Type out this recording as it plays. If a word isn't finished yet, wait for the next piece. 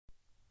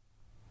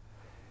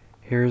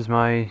Here's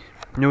my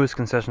newest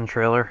concession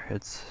trailer.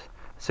 It's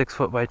 6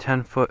 foot by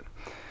 10 foot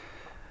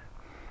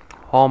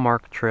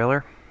Hallmark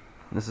trailer.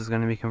 This is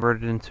going to be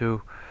converted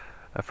into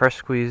a fresh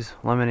squeeze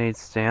lemonade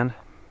stand.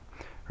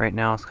 Right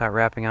now it's got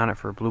wrapping on it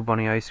for Blue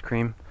Bunny ice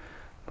cream,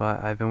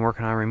 but I've been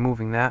working on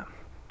removing that.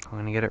 I'm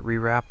going to get it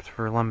rewrapped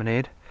for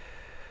lemonade.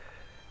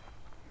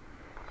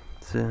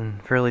 It's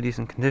in fairly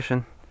decent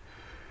condition.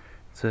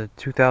 It's a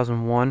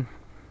 2001.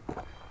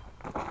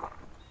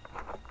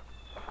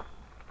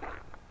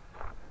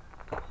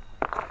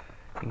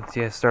 You can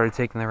see I started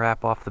taking the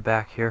wrap off the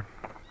back here.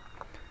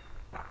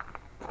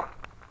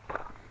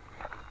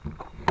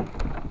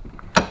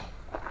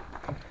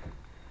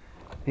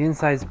 The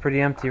inside's pretty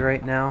empty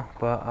right now,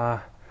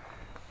 but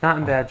not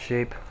in bad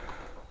shape.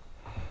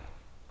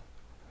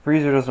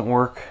 Freezer doesn't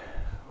work,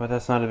 but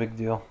that's not a big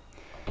deal.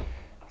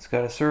 It's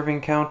got a serving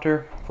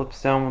counter,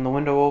 flips down when the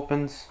window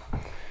opens.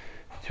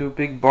 Two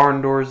big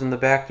barn doors in the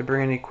back to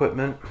bring in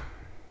equipment.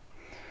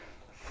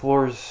 The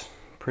floor's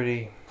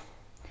pretty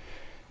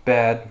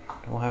bad.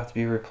 It will have to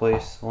be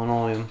replaced,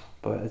 linoleum,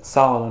 but it's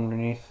solid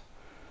underneath.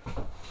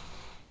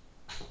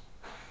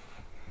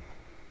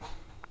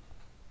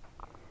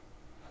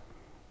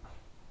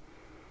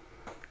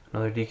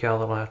 Another decal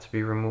that'll have to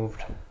be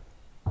removed.